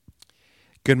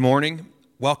Good morning.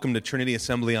 Welcome to Trinity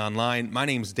Assembly Online. My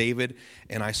name's David,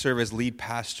 and I serve as lead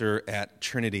pastor at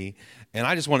Trinity. And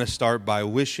I just want to start by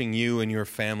wishing you and your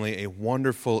family a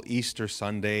wonderful Easter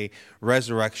Sunday,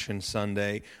 Resurrection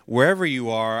Sunday. Wherever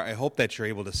you are, I hope that you're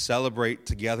able to celebrate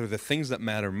together the things that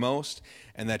matter most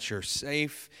and that you're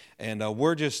safe. And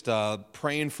we're just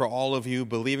praying for all of you,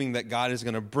 believing that God is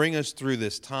going to bring us through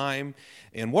this time.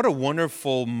 And what a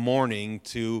wonderful morning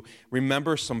to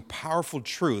remember some powerful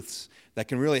truths that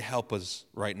can really help us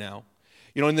right now.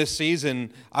 You know, in this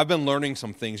season, I've been learning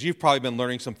some things. You've probably been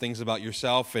learning some things about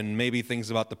yourself and maybe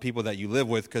things about the people that you live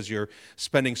with because you're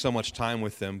spending so much time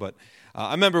with them. But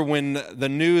I remember when the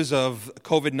news of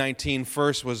COVID-19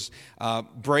 first was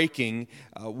breaking,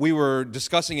 we were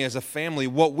discussing as a family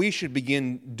what we should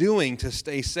begin doing to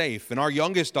stay safe. And our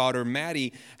youngest daughter,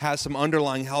 Maddie, has some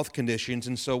underlying health conditions,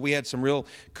 and so we had some real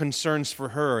concerns for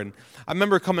her. And I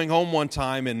remember coming home one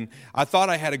time, and I thought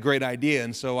I had a great idea.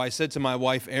 And so I said to my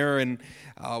wife, Erin,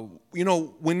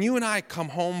 when you and I come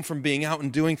home from being out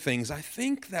and doing things, I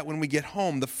think that when we get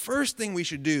home, the first thing we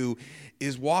should do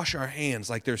is wash our hands,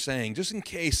 like they're saying. Just in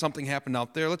case something happened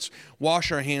out there, let's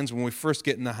wash our hands when we first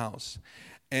get in the house.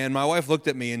 And my wife looked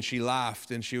at me and she laughed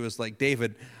and she was like,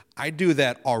 David, I do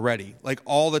that already, like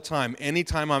all the time.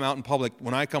 Anytime I'm out in public,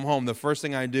 when I come home, the first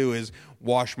thing I do is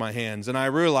wash my hands. And I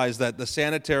realized that the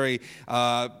sanitary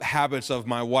habits of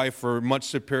my wife were much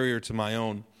superior to my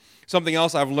own. Something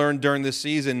else I've learned during this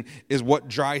season is what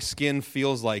dry skin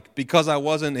feels like. Because I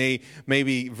wasn't a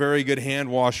maybe very good hand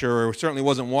washer, or certainly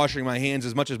wasn't washing my hands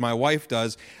as much as my wife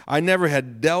does, I never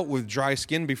had dealt with dry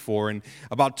skin before. And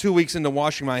about 2 weeks into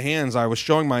washing my hands, I was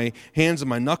showing my hands and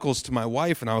my knuckles to my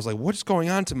wife, and I was like, what's going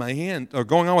on to my hand, or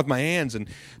going on with my hands? And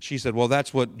she said, well,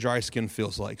 that's what dry skin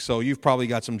feels like. So you've probably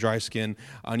got some dry skin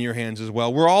on your hands as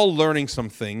well. We're all learning some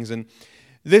things, and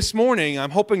this morning, I'm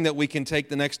hoping that we can take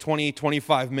the next 20,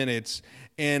 25 minutes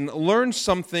and learn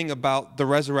something about the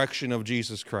resurrection of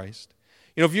Jesus Christ.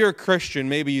 You know, if you're a Christian,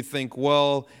 maybe you think,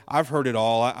 well, I've heard it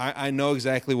all. I know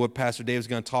exactly what Pastor Dave's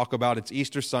going to talk about. It's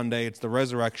Easter Sunday. It's the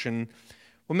resurrection.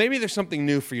 Well, maybe there's something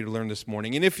new for you to learn this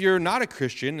morning. And if you're not a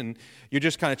Christian and you're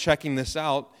just kind of checking this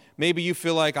out, maybe you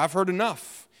feel like, I've heard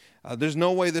enough. There's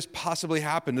no way this possibly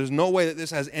happened. There's no way that this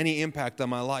has any impact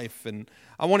on my life. And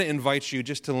I want to invite you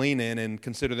just to lean in and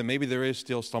consider that maybe there is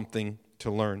still something to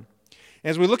learn.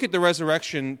 As we look at the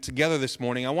resurrection together this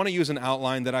morning, I want to use an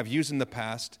outline that I've used in the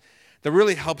past that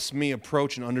really helps me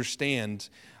approach and understand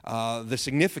the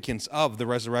significance of the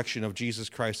resurrection of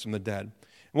Jesus Christ from the dead. And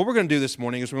what we're going to do this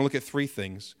morning is we're going to look at three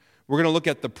things. We're going to look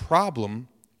at the problem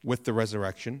with the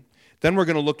resurrection. Then we're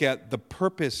going to look at the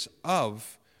purpose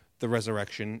of the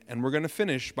resurrection, and we're going to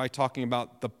finish by talking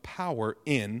about the power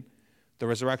in the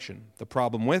resurrection, the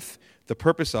problem with, the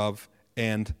purpose of,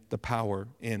 and the power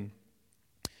in.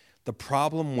 The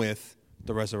problem with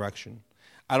the resurrection.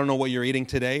 I don't know what you're eating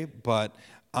today, but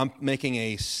I'm making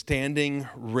a standing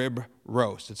rib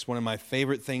roast. It's one of my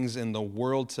favorite things in the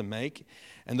world to make.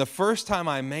 And the first time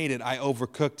I made it, I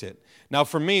overcooked it. Now,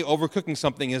 for me, overcooking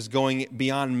something is going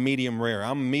beyond medium rare.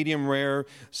 I'm medium rare.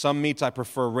 Some meats I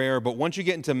prefer rare. But once you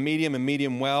get into medium and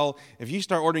medium well, if you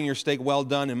start ordering your steak well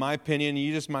done, in my opinion,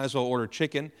 you just might as well order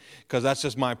chicken because that's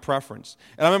just my preference.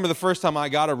 And I remember the first time I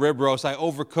got a rib roast, I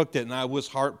overcooked it and I was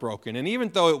heartbroken. And even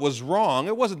though it was wrong,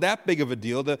 it wasn't that big of a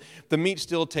deal. The meat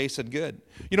still tasted good.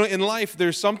 You know, in life,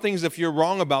 there's some things, if you're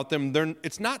wrong about them,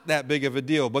 it's not that big of a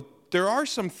deal. But there are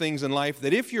some things in life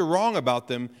that if you're wrong about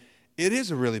them, it is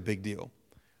a really big deal,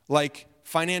 like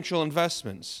financial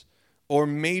investments or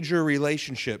major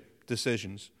relationship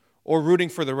decisions or rooting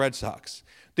for the Red Sox.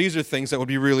 These are things that would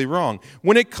be really wrong.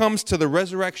 When it comes to the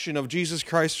resurrection of Jesus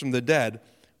Christ from the dead,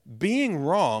 being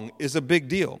wrong is a big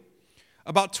deal.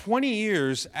 About 20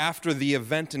 years after the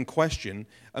event in question,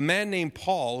 a man named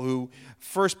Paul, who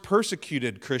first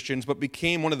persecuted Christians but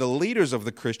became one of the leaders of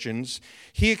the Christians,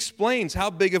 he explains how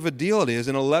big of a deal it is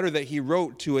in a letter that he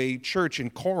wrote to a church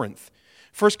in Corinth.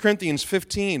 1 Corinthians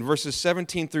 15, verses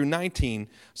 17 through 19,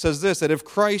 says this, that if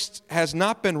Christ has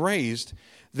not been raised,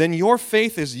 then your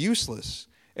faith is useless,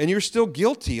 and you're still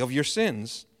guilty of your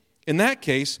sins. In that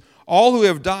case, all who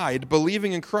have died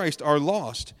believing in Christ are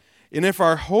lost. And if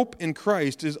our hope in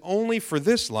Christ is only for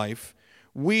this life,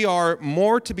 we are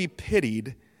more to be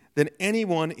pitied than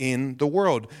anyone in the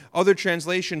world. Other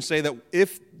translations say that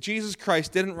if Jesus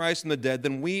Christ didn't rise from the dead,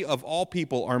 then we of all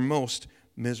people are most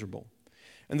miserable.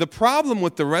 And the problem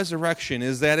with the resurrection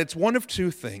is that it's one of two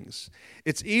things.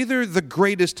 It's either the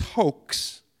greatest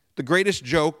hoax, the greatest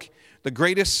joke, the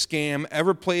greatest scam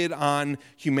ever played on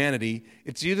humanity.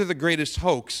 It's either the greatest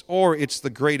hoax or it's the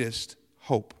greatest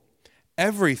hope.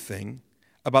 Everything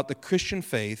about the Christian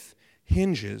faith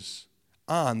hinges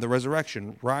on the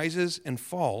resurrection, rises and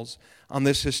falls on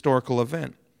this historical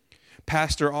event.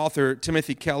 Pastor author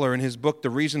Timothy Keller, in his book, The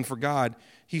Reason for God,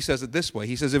 he says it this way.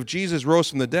 He says, if Jesus rose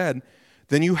from the dead,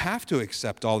 then you have to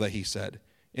accept all that he said.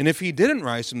 And if he didn't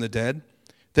rise from the dead,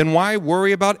 then why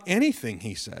worry about anything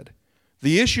he said?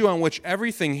 The issue on which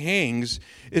everything hangs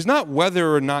is not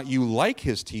whether or not you like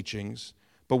his teachings,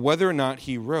 but whether or not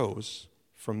he rose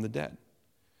from the dead.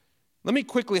 Let me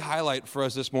quickly highlight for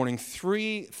us this morning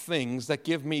 3 things that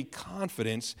give me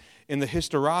confidence in the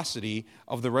historicity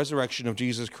of the resurrection of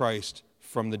Jesus Christ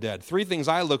from the dead. 3 things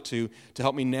I look to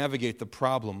help me navigate the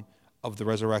problem of the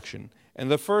resurrection. And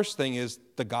the first thing is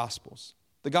the Gospels.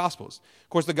 The Gospels. Of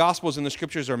course, the Gospels in the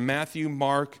Scriptures are Matthew,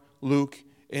 Mark, Luke,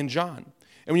 and John.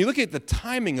 And when you look at the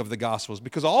timing of the Gospels,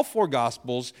 because all 4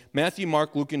 Gospels, Matthew,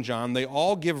 Mark, Luke, and John, they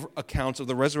all give accounts of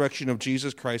the resurrection of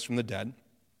Jesus Christ from the dead.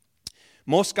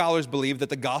 Most scholars believe that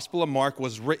the Gospel of Mark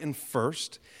was written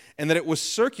first and that it was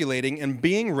circulating and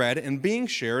being read and being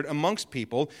shared amongst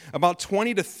people about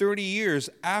 20 to 30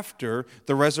 years after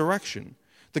the resurrection.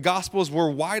 The Gospels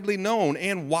were widely known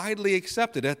and widely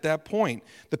accepted at that point.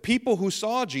 The people who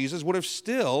saw Jesus would have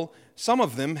still, some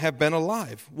of them, have been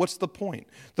alive. What's the point?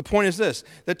 The point is this,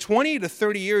 that 20 to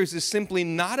 30 years is simply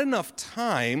not enough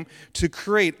time to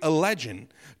create a legend,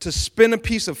 to spin a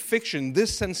piece of fiction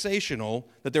this sensational,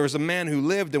 that there was a man who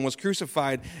lived and was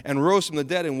crucified and rose from the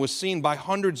dead and was seen by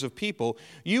hundreds of people.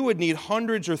 You would need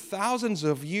hundreds or thousands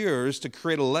of years to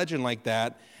create a legend like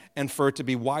that and for it to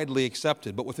be widely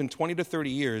accepted. But within 20 to 30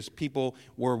 years, people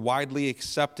were widely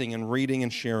accepting and reading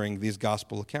and sharing these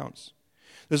gospel accounts.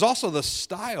 There's also the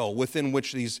style within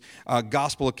which these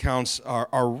gospel accounts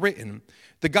are written.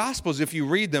 The Gospels, if you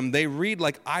read them, they read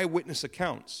like eyewitness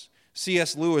accounts.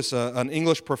 C.S. Lewis, an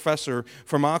English professor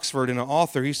from Oxford and an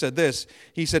author, he said this.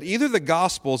 He said, either the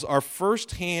Gospels are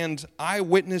first-hand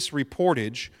eyewitness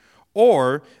reportage,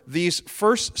 or these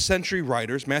first-century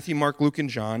writers, Matthew, Mark, Luke, and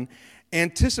John,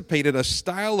 anticipated a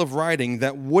style of writing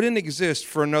that wouldn't exist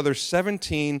for another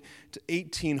 17 to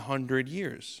 1800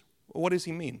 years. Well, what does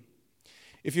he mean?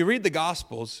 If you read the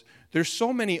Gospels, there's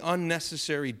so many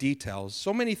unnecessary details,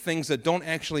 so many things that don't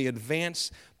actually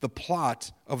advance the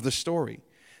plot of the story.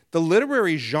 The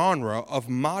literary genre of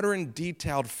modern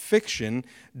detailed fiction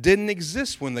didn't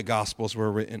exist when the Gospels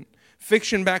were written.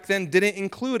 Fiction back then didn't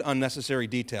include unnecessary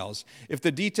details. If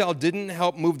the detail didn't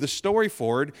help move the story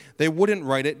forward, they wouldn't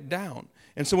write it down.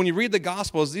 And so when you read the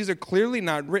Gospels, these are clearly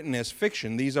not written as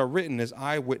fiction. These are written as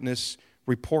eyewitness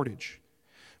reportage.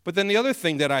 But then the other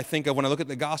thing that I think of when I look at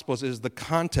the Gospels is the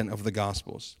content of the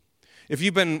Gospels. If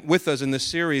you've been with us in this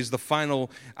series, The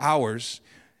Final Hours,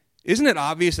 isn't it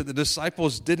obvious that the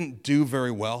disciples didn't do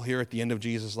very well here at the end of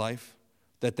Jesus' life?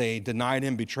 That they denied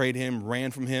him, betrayed him,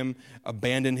 ran from him,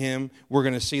 abandoned him. We're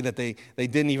going to see that they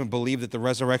didn't even believe that the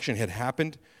resurrection had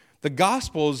happened. The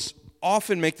Gospels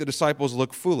often make the disciples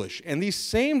look foolish. And these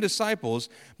same disciples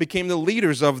became the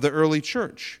leaders of the early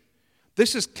church.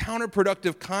 This is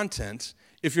counterproductive content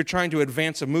if you're trying to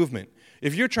advance a movement.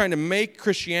 If you're trying to make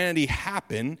Christianity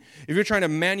happen, if you're trying to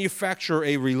manufacture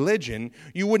a religion,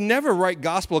 you would never write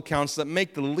gospel accounts that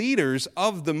make the leaders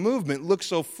of the movement look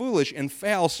so foolish and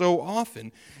fail so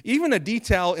often. Even a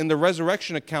detail in the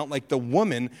resurrection account like the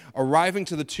woman arriving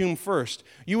to the tomb first,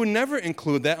 you would never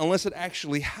include that unless it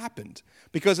actually happened.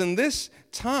 Because in this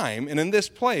time and in this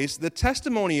place, the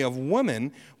testimony of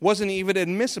women wasn't even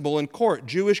admissible in court,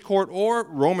 Jewish court or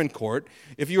Roman court.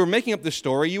 If you were making up the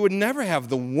story, you would never have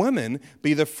the women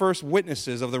be the first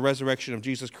witnesses of the resurrection of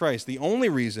Jesus Christ. The only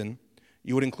reason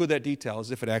you would include that detail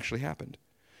is if it actually happened.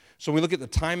 So when we look at the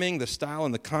timing, the style,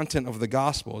 and the content of the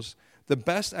Gospels, the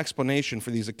best explanation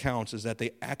for these accounts is that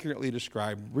they accurately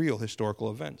describe real historical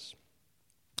events.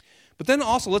 But then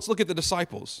also, let's look at the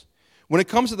disciples. When it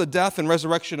comes to the death and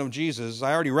resurrection of Jesus,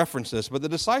 I already referenced this, but the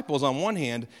disciples, on one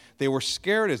hand, they were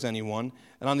scared as anyone,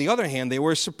 and on the other hand, they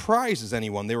were surprised as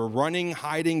anyone. They were running,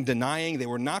 hiding, denying. They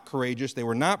were not courageous. They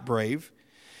were not brave.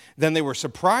 Then they were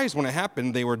surprised when it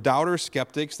happened. They were doubters,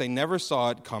 skeptics. They never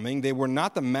saw it coming. They were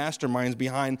not the masterminds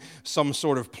behind some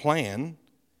sort of plan.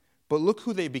 But look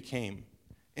who they became.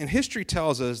 And history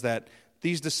tells us that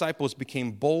these disciples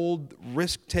became bold,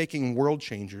 risk-taking world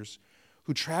changers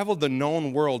who traveled the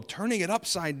known world, turning it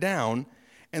upside down,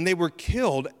 and they were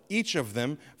killed, each of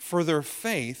them, for their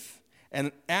faith.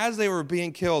 And as they were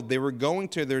being killed, they were going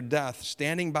to their death,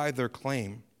 standing by their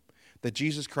claim that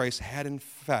Jesus Christ had in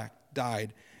fact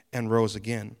died and rose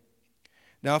again.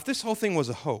 Now, if this whole thing was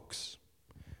a hoax,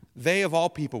 they of all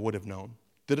people would have known.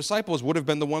 The disciples would have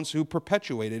been the ones who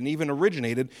perpetuated and even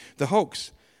originated the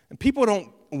hoax. And people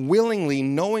don't willingly,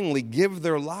 knowingly give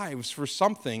their lives for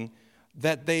something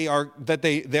that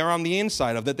they're on the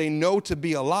inside of, that they know to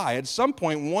be a lie. At some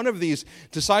point, one of these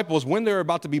disciples, when they were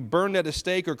about to be burned at a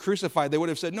stake or crucified, they would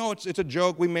have said, no, it's a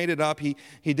joke, we made it up, he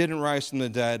didn't rise from the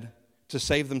dead, to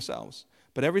save themselves.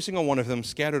 But every single one of them,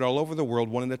 scattered all over the world,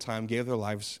 one at a time, gave their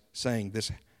lives saying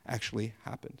this actually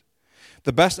happened.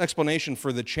 The best explanation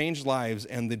for the changed lives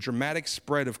and the dramatic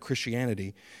spread of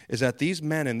Christianity is that these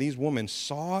men and these women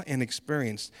saw and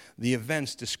experienced the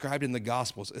events described in the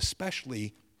Gospels,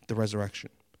 especially the resurrection.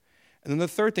 And then the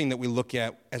third thing that we look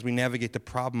at as we navigate the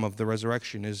problem of the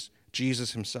resurrection is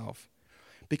Jesus himself.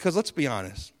 Because let's be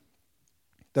honest,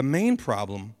 the main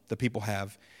problem that people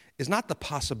have is not the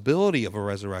possibility of a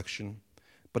resurrection,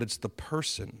 but it's the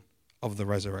person of the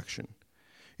resurrection.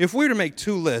 If we were to make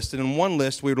two lists, and in one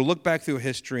list we were to look back through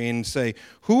history and say,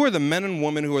 who are the men and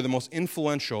women who are the most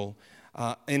influential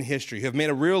in history, who have made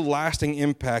a real lasting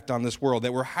impact on this world,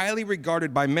 that were highly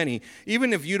regarded by many,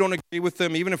 even if you don't agree with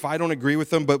them, even if I don't agree with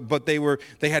them, but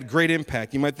they had great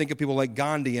impact. You might think of people like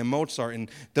Gandhi and Mozart and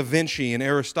Da Vinci and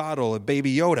Aristotle and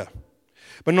Baby Yoda.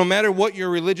 But no matter what your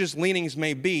religious leanings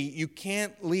may be, you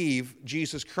can't leave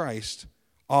Jesus Christ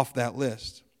off that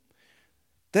list.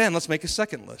 Then let's make a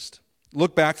second list.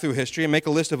 Look back through history and make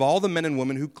a list of all the men and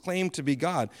women who claim to be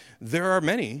God. There are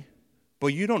many, but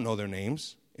you don't know their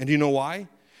names. And do you know why?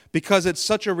 Because it's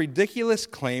such a ridiculous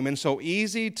claim and so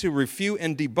easy to refute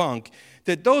and debunk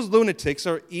that those lunatics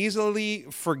are easily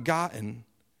forgotten,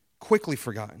 quickly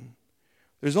forgotten.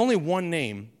 There's only one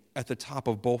name at the top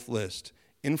of both lists: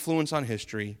 influence on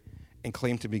history and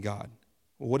claim to be God.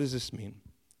 Well, what does this mean?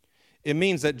 It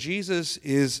means that Jesus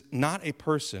is not a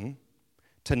person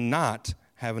to not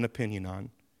have an opinion on.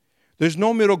 There's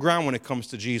no middle ground when it comes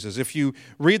to Jesus. If you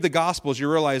read the Gospels,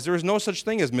 you realize there is no such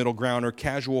thing as middle ground or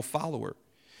casual follower.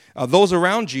 Those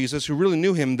around Jesus who really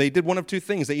knew him, they did one of two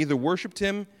things. They either worshiped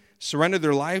him, surrendered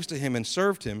their lives to him, and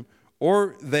served him,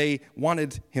 or they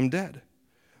wanted him dead.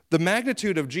 The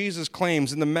magnitude of Jesus'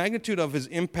 claims and the magnitude of his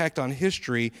impact on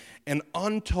history and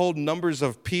untold numbers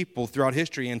of people throughout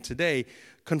history and today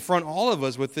confront all of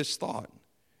us with this thought.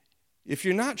 If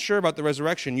you're not sure about the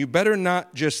resurrection, you better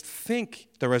not just think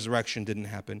the resurrection didn't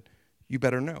happen. You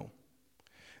better know.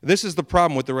 This is the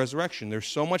problem with the resurrection. There's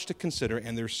so much to consider,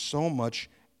 and there's so much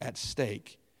at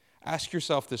stake. Ask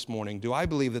yourself this morning, do I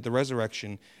believe that the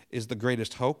resurrection is the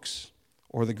greatest hoax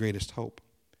or the greatest hope?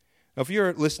 Now, if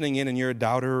you're listening in and you're a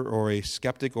doubter or a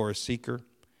skeptic or a seeker,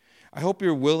 I hope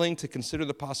you're willing to consider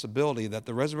the possibility that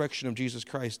the resurrection of Jesus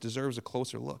Christ deserves a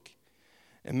closer look.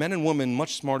 And men and women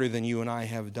much smarter than you and I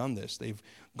have done this. They've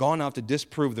gone out to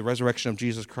disprove the resurrection of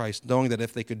Jesus Christ, knowing that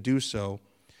if they could do so,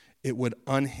 it would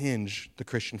unhinge the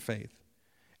Christian faith.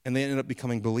 And they ended up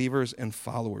becoming believers and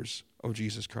followers of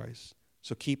Jesus Christ.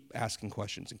 So keep asking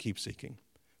questions and keep seeking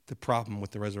the problem with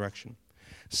the resurrection.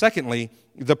 Secondly,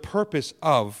 the purpose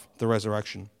of the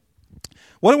resurrection.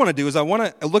 What I want to do is I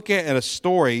want to look at a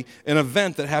story, an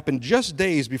event that happened just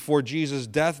days before Jesus'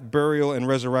 death, burial, and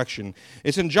resurrection.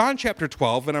 It's in John chapter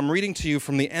 12, and I'm reading to you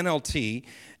from the NLT,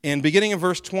 and beginning in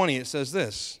verse 20, it says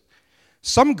this: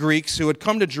 Some Greeks who had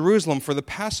come to Jerusalem for the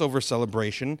Passover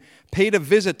celebration paid a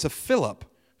visit to Philip,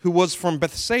 who was from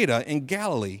Bethsaida in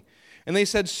Galilee, and they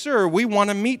said, "Sir, we want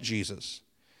to meet Jesus."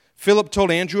 Philip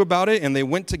told Andrew about it, and they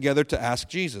went together to ask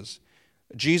Jesus.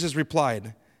 Jesus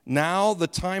replied, "Now the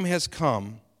time has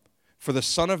come for the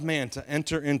Son of Man to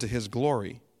enter into his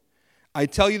glory. I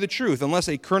tell you the truth, unless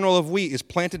a kernel of wheat is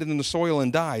planted in the soil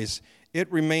and dies,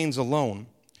 it remains alone.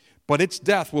 But its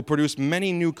death will produce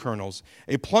many new kernels,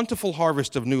 a plentiful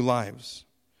harvest of new lives.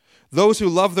 Those who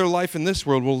love their life in this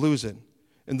world will lose it,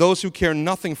 and those who care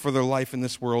nothing for their life in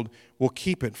this world will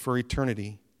keep it for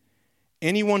eternity.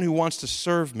 Anyone who wants to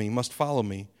serve me must follow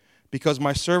me, because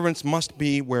my servants must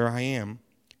be where I am,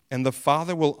 and the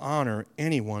Father will honor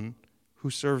anyone who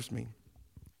serves me."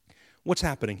 What's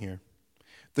happening here?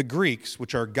 The Greeks,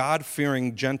 which are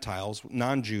God-fearing Gentiles,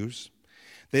 non-Jews,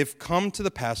 they've come to the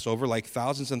Passover like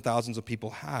thousands and thousands of people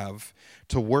have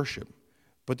to worship.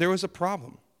 But there was a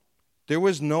problem. There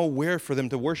was nowhere for them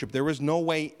to worship. There was no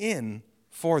way in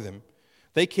for them.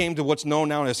 They came to what's known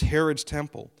now as Herod's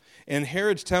temple. In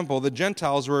Herod's temple, the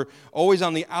Gentiles were always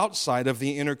on the outside of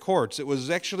the inner courts. It was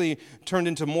actually turned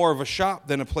into more of a shop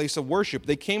than a place of worship.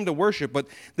 They came to worship, but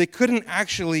they couldn't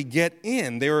actually get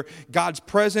in. They were God's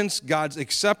presence, God's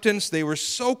acceptance. They were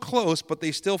so close, but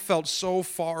they still felt so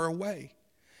far away.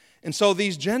 And so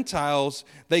these Gentiles,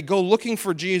 they go looking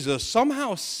for Jesus,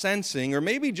 somehow sensing or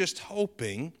maybe just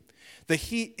hoping that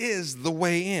he is the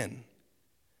way in.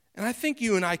 And I think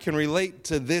you and I can relate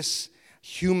to this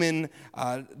human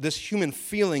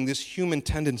feeling, this human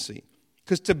tendency.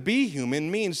 Because to be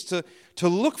human means to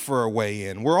look for a way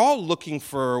in. We're all looking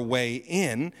for a way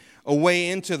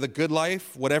into the good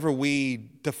life, whatever we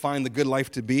define the good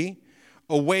life to be,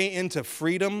 a way into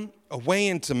freedom, a way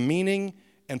into meaning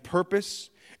and purpose.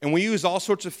 And we use all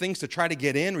sorts of things to try to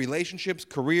get in: relationships,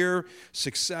 career,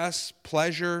 success,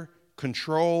 pleasure,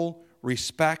 control,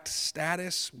 respect,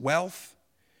 status, wealth.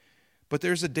 But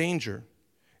there's a danger.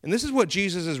 And this is what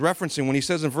Jesus is referencing when he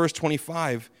says in verse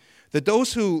 25 that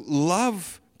those who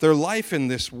love their life in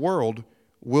this world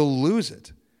will lose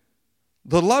it.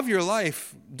 To love your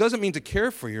life doesn't mean to care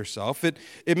for yourself.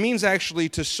 It means actually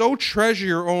to so treasure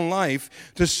your own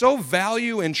life, to so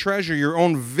value and treasure your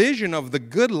own vision of the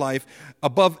good life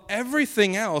above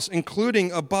everything else,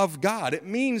 including above God. It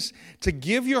means to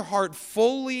give your heart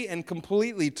fully and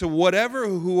completely to whatever,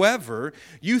 whoever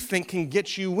you think can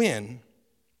get you in.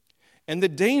 And the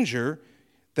danger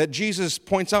that Jesus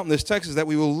points out in this text is that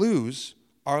we will lose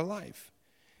our life.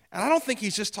 And I don't think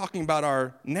he's just talking about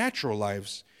our natural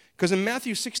lives. Because in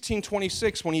Matthew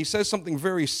 16:26, when he says something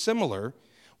very similar,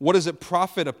 what does it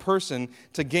profit a person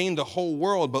to gain the whole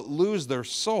world but lose their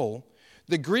soul?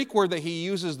 The Greek word that he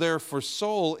uses there for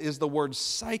soul is the word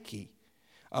psyche,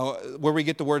 where we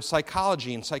get the word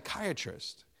psychology and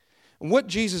psychiatrist. And what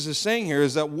Jesus is saying here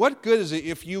is that what good is it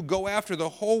if you go after the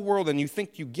whole world and you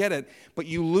think you get it, but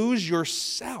you lose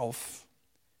yourself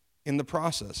in the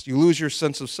process? You lose your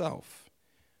sense of self.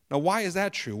 Now, why is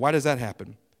that true? Why does that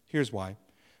happen? Here's why.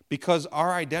 Because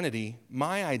our identity,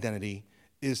 my identity,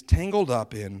 is tangled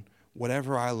up in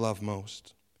whatever I love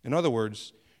most. In other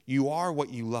words, you are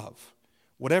what you love.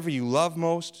 Whatever you love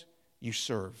most, you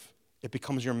serve. It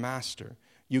becomes your master.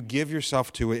 You give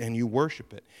yourself to it and you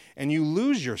worship it. And you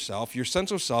lose yourself, your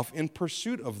sense of self, in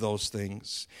pursuit of those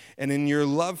things. And in your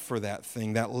love for that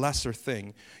thing, that lesser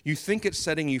thing. You think it's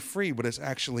setting you free, but it's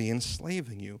actually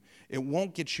enslaving you. It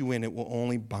won't get you in. It will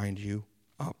only bind you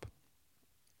up.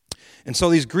 And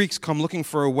so these Greeks come looking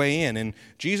for a way in, and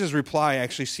Jesus' reply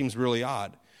actually seems really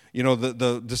odd. You know,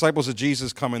 the disciples of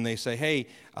Jesus come and they say, hey,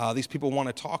 these people want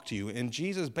to talk to you. And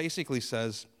Jesus basically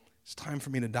says, it's time for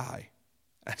me to die.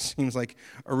 That seems like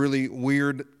a really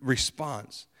weird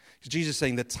response. Jesus is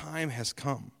saying the time has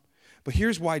come. But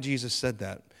here's why Jesus said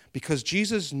that. Because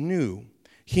Jesus knew,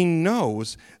 he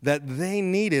knows that they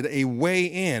needed a way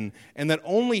in, and that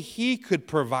only he could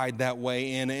provide that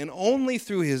way in, and only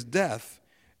through his death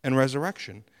and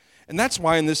resurrection. And that's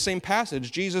why in this same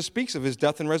passage, Jesus speaks of his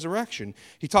death and resurrection.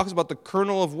 He talks about the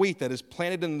kernel of wheat that is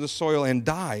planted into the soil and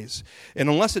dies. And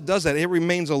unless it does that, it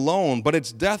remains alone. But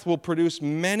its death will produce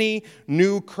many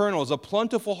new kernels, a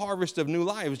plentiful harvest of new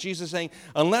lives. Jesus is saying,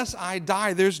 unless I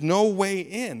die, there's no way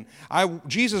in.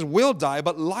 Jesus will die,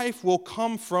 but life will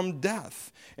come from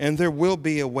death. And there will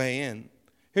be a way in.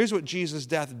 Here's what Jesus'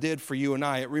 death did for you and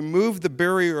I. It removed the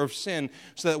barrier of sin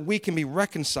so that we can be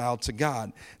reconciled to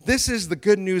God. This is the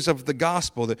good news of the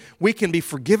gospel, that we can be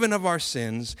forgiven of our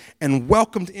sins and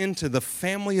welcomed into the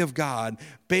family of God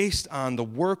based on the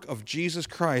work of Jesus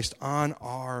Christ on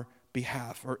our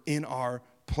behalf or in our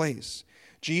place.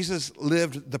 Jesus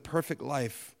lived the perfect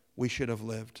life we should have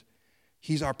lived.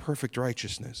 He's our perfect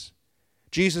righteousness.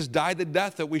 Jesus died the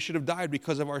death that we should have died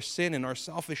because of our sin and our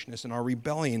selfishness and our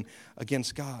rebellion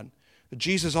against God. But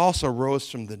Jesus also rose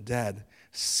from the dead,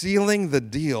 sealing the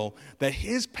deal that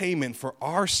his payment for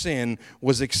our sin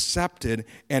was accepted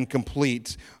and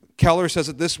complete. Keller says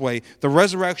it this way: the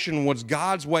resurrection was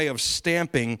God's way of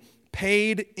stamping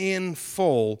paid in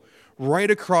full right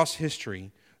across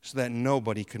history so that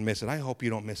nobody could miss it. I hope you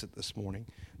don't miss it this morning.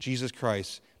 Jesus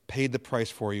Christ paid the price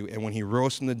for you, and when he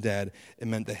rose from the dead, it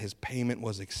meant that his payment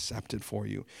was accepted for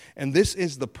you. And this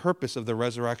is the purpose of the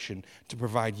resurrection, to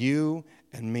provide you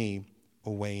and me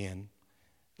a way in.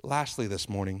 Lastly this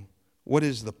morning, what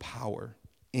is the power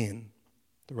in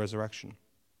the resurrection?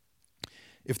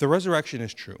 If the resurrection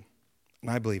is true, and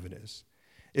I believe it is,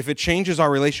 if it changes our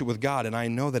relationship with God, and I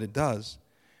know that it does,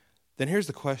 then here's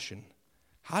the question: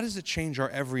 how does it change our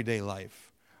everyday life?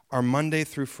 Our Monday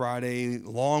through Friday,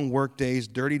 long work days,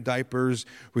 dirty diapers,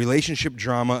 relationship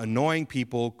drama, annoying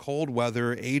people, cold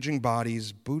weather, aging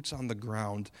bodies, boots on the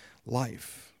ground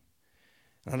life.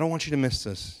 And I don't want you to miss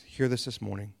this. Hear this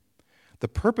morning. The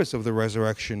purpose of the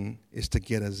resurrection is to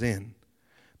get us in,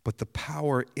 but the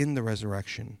power in the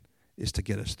resurrection is to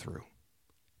get us through.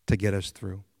 To get us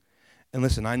through. And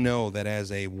listen, I know that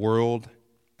as a world,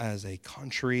 as a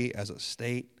country, as a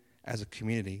state, as a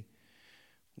community,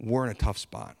 we're in a tough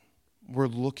spot. We're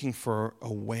looking for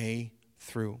a way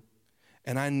through.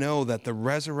 And I know that the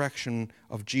resurrection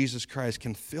of Jesus Christ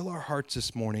can fill our hearts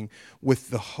this morning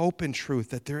with the hope and truth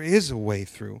that there is a way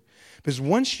through. Because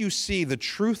once you see the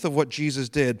truth of what Jesus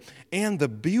did and the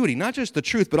beauty, not just the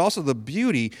truth, but also the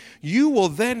beauty, you will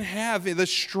then have the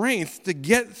strength to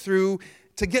get through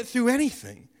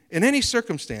anything. In any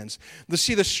circumstance. The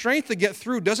strength to get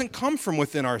through doesn't come from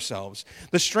within ourselves.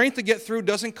 The strength to get through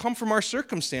doesn't come from our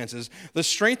circumstances. The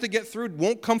strength to get through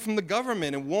won't come from the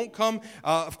government. It won't come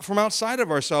from outside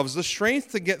of ourselves. The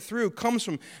strength to get through comes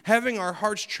from having our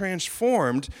hearts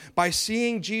transformed by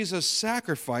seeing Jesus'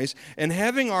 sacrifice and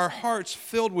having our hearts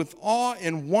filled with awe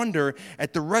and wonder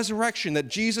at the resurrection that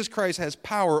Jesus Christ has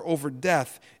power over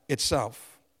death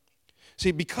itself.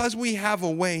 See, because we have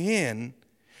a way in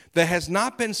that has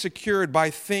not been secured by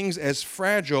things as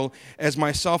fragile as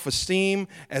my self-esteem,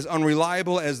 as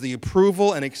unreliable as the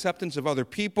approval and acceptance of other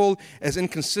people, as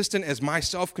inconsistent as my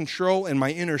self-control and my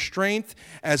inner strength,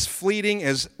 as fleeting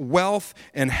as wealth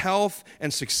and health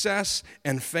and success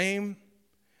and fame.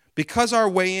 Because our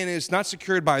way in is not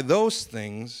secured by those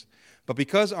things, but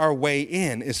because our way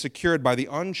in is secured by the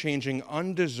unchanging,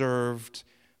 undeserved,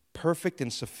 perfect,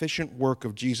 and sufficient work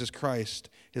of Jesus Christ,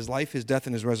 his life, his death,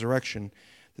 and his resurrection,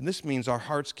 then this means our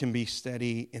hearts can be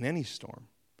steady in any storm,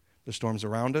 the storms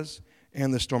around us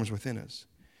and the storms within us.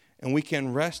 And we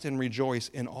can rest and rejoice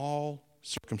in all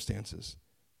circumstances.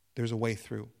 There's a way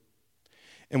through.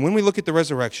 And when we look at the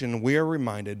resurrection, we are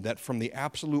reminded that from the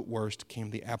absolute worst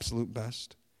came the absolute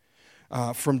best.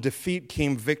 From defeat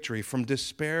came victory. From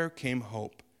despair came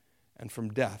hope. And from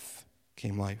death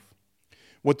came life.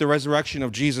 What the resurrection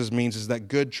of Jesus means is that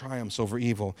good triumphs over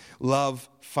evil. Love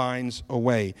finds a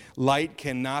way. Light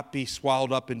cannot be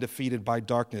swallowed up and defeated by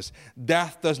darkness.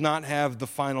 Death does not have the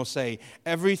final say.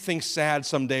 Everything sad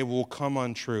someday will come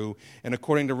untrue. And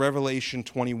according to Revelation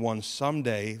 21,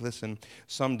 someday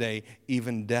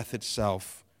even death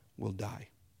itself will die.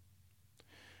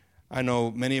 I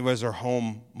know many of us are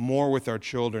home more with our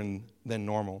children than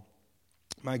normal.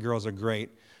 My girls are great.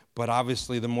 But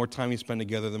obviously, the more time you spend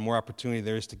together, the more opportunity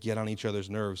there is to get on each other's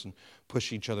nerves and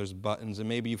push each other's buttons. And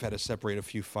maybe you've had to separate a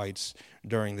few fights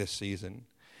during this season.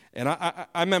 And I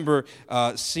remember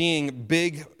seeing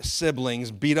big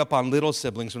siblings beat up on little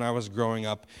siblings when I was growing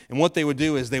up. And what they would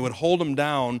do is they would hold them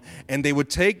down, and they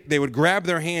would grab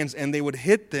their hands, and they would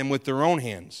hit them with their own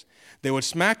hands. They would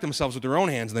smack themselves with their own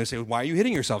hands, and they would say, "Why are you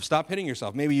hitting yourself? Stop hitting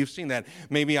yourself." Maybe you've seen that.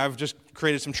 Maybe I've just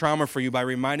created some trauma for you by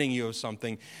reminding you of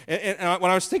something. And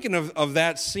when I was thinking of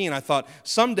that scene, I thought,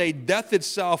 someday death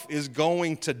itself is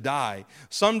going to die.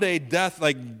 Someday death,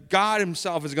 like God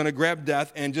himself, is going to grab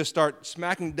death and just start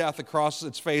smacking death across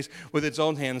its face with its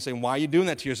own hand and saying, "Why are you doing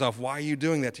that to yourself? Why are you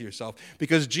doing that to yourself?"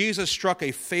 Because Jesus struck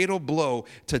a fatal blow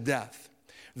to death.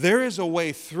 There is a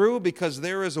way through because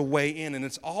there is a way in, and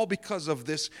it's all because of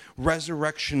this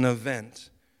resurrection event.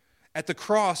 At the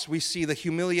cross, we see the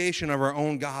humiliation of our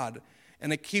own God,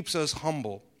 and it keeps us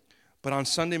humble. But on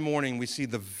Sunday morning, we see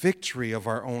the victory of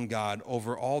our own God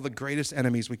over all the greatest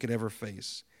enemies we could ever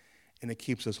face, and it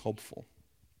keeps us hopeful.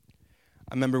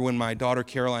 I remember when my daughter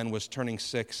Caroline was turning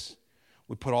 6,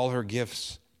 we put all her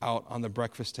gifts out on the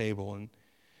breakfast table, and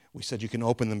we said, "You can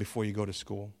open them before you go to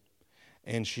school."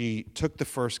 And she took the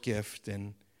first gift,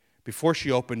 and before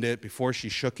she opened it, before she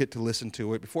shook it to listen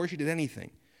to it, before she did anything,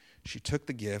 she took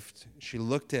the gift, she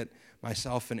looked at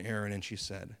myself and Aaron, and she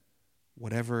said,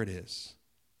 "Whatever it is,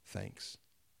 thanks.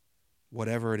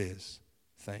 Whatever it is,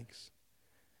 thanks."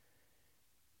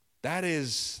 That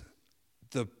is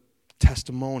the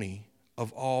testimony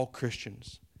of all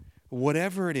Christians.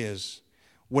 Whatever it is,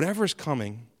 whatever's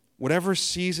coming, whatever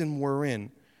season we're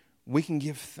in, we can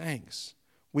give thanks.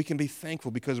 We can be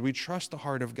thankful because we trust the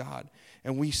heart of God,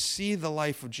 and we see the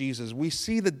life of Jesus. We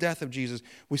see the death of Jesus.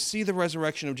 We see the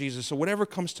resurrection of Jesus. So whatever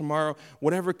comes tomorrow,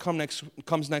 whatever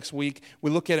comes next week,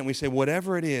 we look at it and we say,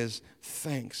 whatever it is,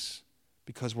 thanks,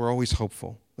 because we're always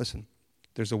hopeful. Listen,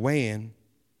 there's a way in,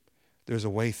 there's a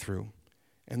way through.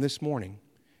 And this morning,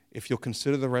 if you'll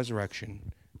consider the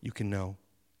resurrection, you can know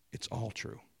it's all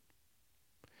true.